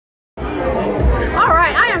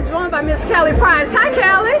am joined by Miss Kelly Price. Hi,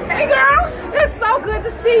 Kelly. Hey, girl. It's so good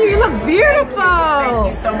to see you. You look beautiful.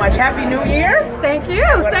 Thank you so much. Happy New Year. Thank you.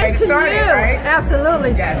 Same to you. Right?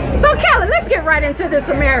 Absolutely. Yes. So, Kelly, let's get right into this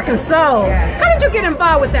American Soul. Yes. How did you get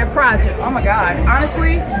involved with that project? Oh my God.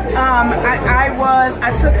 Honestly,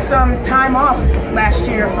 I took some time off last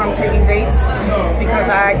year from taking dates because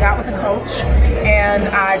I got with a coach and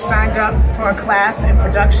I signed up for a class in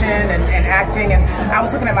production and acting, and I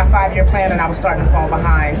was looking at my 5-year plan and I was starting to fall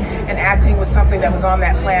behind, and acting was something that was on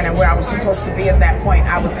that plan, and where I was supposed to be at that point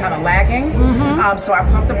I was kind of lagging. So I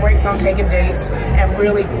pumped the brakes on taking dates and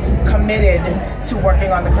really committed to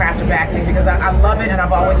working on the craft of acting, because I love it and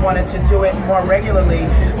I've always wanted to do it more regularly,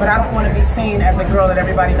 but I don't want to be seen as a girl that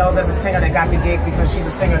everybody knows as a singer that got the gig because she's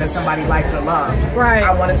a singer that somebody liked or loved. Right.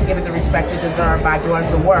 I wanted to give it the respect it deserved by doing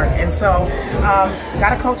the work, and so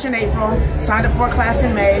got a coach in April, signed up for a class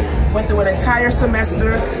in May, went through an entire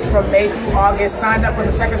semester from May through August, signed up for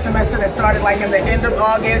the second semester that started like in the end of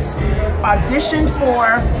August, auditioned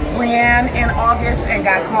for Brienne in August and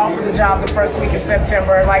got called for the job the first week in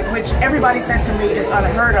September, like, which everybody said to me is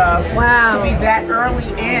unheard of. Wow. To be that early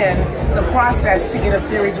in the process to get a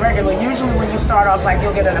series regular. Usually when you start off, like,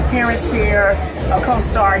 you'll get an appearance here, a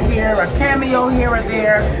co-star here, a cameo here or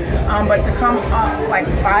there, but to come up like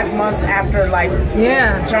 5 months after, like,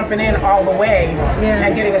 jumping in all the way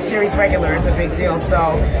and getting a series regular is a big deal.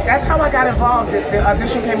 So that's how I got involved. The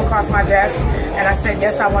audition came across my desk and I said,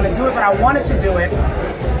 yes, I want to do it, but I wanted to do it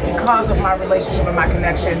because of my relationship and my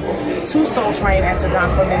connection to Soul Train and to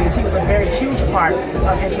Don Cornelius. He was a very huge part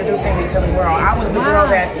of introducing me to the world. I was the girl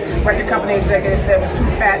that record company executives said was too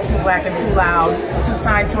fat, too black, and too loud to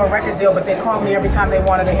sign to a record deal, but they called me every time they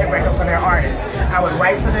wanted a hit record for their artist. I would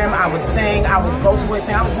write for them, I would sing, I was ghost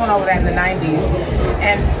voicing, I was doing all of that in the 90s.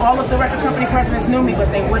 And all of the record company presidents knew me,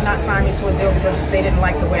 but they would not sign me to a deal because they didn't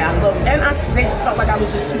like the way I looked. And they felt like I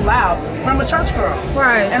was just too loud. But I'm a church girl.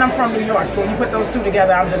 Right. And I'm from New York, so when you put those two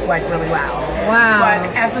together, I'm just like really loud. Wow.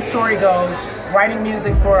 But as the story goes, writing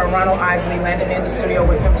music for Ronald Isley, landed me in the studio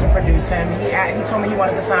with him to produce him. He told me he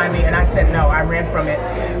wanted to sign me, and I said no. I ran from it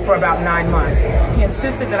for about 9 months. He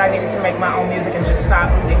insisted that I needed to make my own music and just stop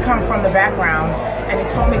and come from the background, and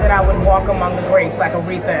he told me that I would walk among the greats like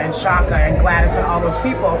Aretha and Shaka and Gladys and all those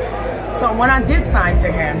people. So when I did sign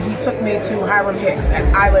to him, he took me to Hiram Hicks at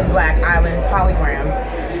Island Black Island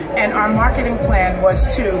Polygram. And our marketing plan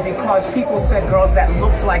was to, because people said girls that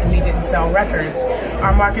looked like me didn't sell records,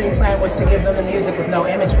 our marketing plan was to give them the music with no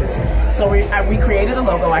images. So we created a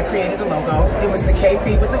logo, I created a logo. It was the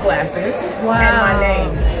KP with the glasses and my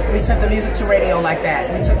name. We sent the music to radio like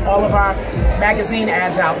that. We took all of our magazine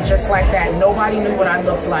ads out just like that. Nobody knew what I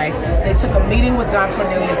looked like. They took a meeting with Don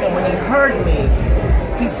Cornelius, and when he heard me,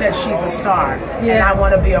 he said, she's a star, and I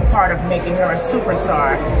want to be a part of making her a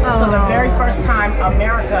superstar. So the very first time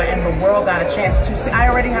America and the world got a chance to see, I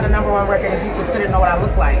already had a #1 record and people still didn't know what I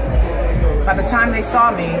looked like. By the time they saw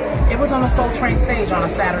me, it was on a Soul Train stage on a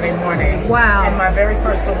Saturday morning. Wow. And my very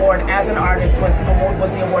first award as an artist was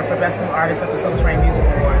the award for Best New Artist at the Soul Train Music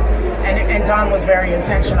Awards. And Don was very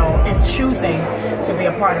intentional in choosing to be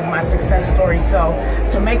a part of my success story. So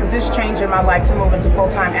to make this change in my life, to move into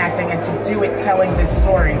full-time acting and to do it telling this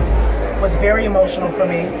story was very emotional for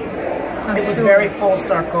me. It was very full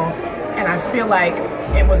circle, and I feel like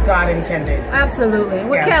it was God intended. Absolutely.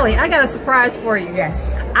 Well, Kelly, I got a surprise for you.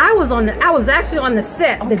 Yes. I was actually on the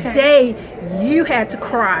set the day you had to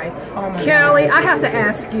cry. Oh my Kelly, God. I have to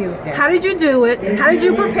ask you, how did you do it? How did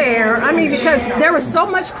you prepare? I mean, because there was so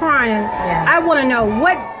much crying. I want to know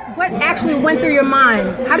what actually went through your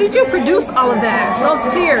mind. How did you produce all of that?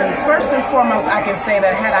 Those tears. First and foremost, I can say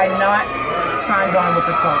that had I not signed on with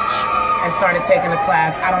a coach and started taking the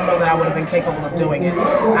class, I don't know that I would have been capable of doing it.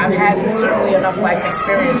 I've had certainly enough life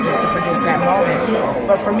experiences to produce that moment,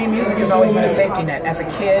 but for me, music has always been a safety net. As a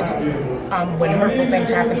kid, when hurtful things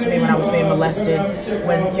happened to me, when I was being molested,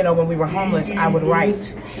 when we were homeless, I would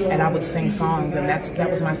write and I would sing songs, and that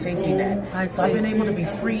was my safety net. So I've been able to be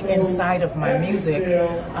free inside of my music,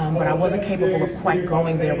 but I wasn't capable of quite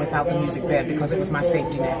going there without the music bed because it was my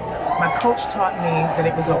safety net. My coach taught me that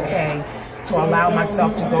it was okay to allow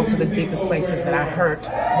myself to go to the deepest places that I hurt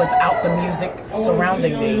without the music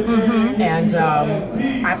surrounding me. And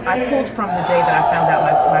I pulled from the day that I found out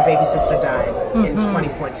my baby sister died in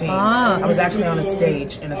 2014. I was actually on a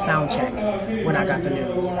stage in a sound check when I got the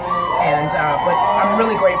news. And but I'm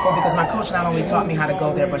really grateful because my coach not only taught me how to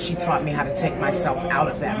go there, but she taught me how to take myself out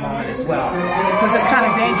of that moment as well. Because it's kind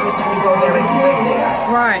of dangerous if you go there and you live there.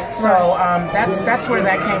 Right. So that's where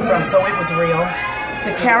that came from. So it was real.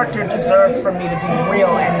 the character deserved for me to be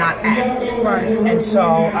real and not act. Right. And so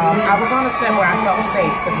I was on a set where I felt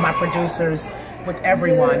safe with my producers, with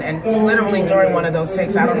everyone. And literally during one of those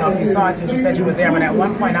takes, I don't know if you saw it since you said you were there, but at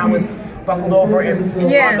one point I was buckled over and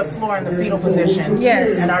on the floor in the fetal position.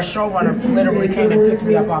 Yes. And our showrunner literally came and picked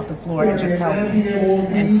me up off the floor and just helped me.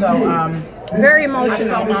 And so very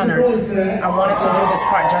emotional. I felt honored. I wanted to do this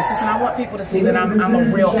part justice, and I want people to see that I'm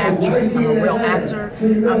a real actress. I'm a real actor.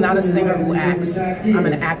 I'm not a singer who acts. I'm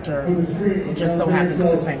an actor who just so happens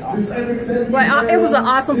to sing also. Well, it was an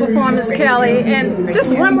awesome performance, Kelly. And just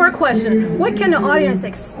one more question. What can the audience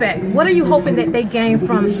expect? What are you hoping that they gain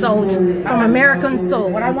from Soul, from American Soul?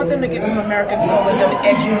 What I want them to get from American Soul is an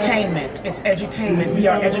edutainment. It's edutainment. We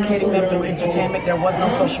are educating them through entertainment. There was no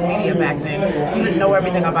social media back then, so you didn't know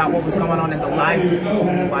everything about what was going on in the lives of people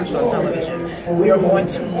who watched on television. We are going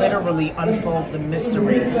to literally unfold the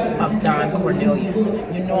mystery of Don Cornelius.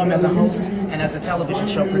 You know him as a host and as a television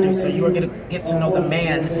show producer. You are going to get to know the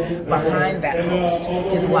man behind that host,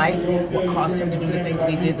 his life, what caused him to do the things that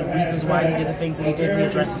he did, the reasons why he did the things that he did. We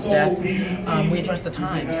address his death. We address the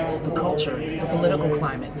times, the culture, the political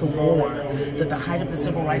climate, the war, the height of the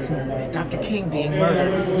civil rights movement, Dr. King being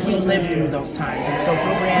murdered. We lived through those times. And so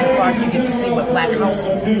through Brianne Clark, you get to see what black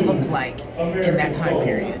households looked like in that time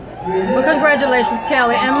period. Well, congratulations,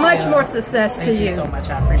 Kelly, and much more success to you. Thank you so much.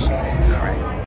 I appreciate it. All right.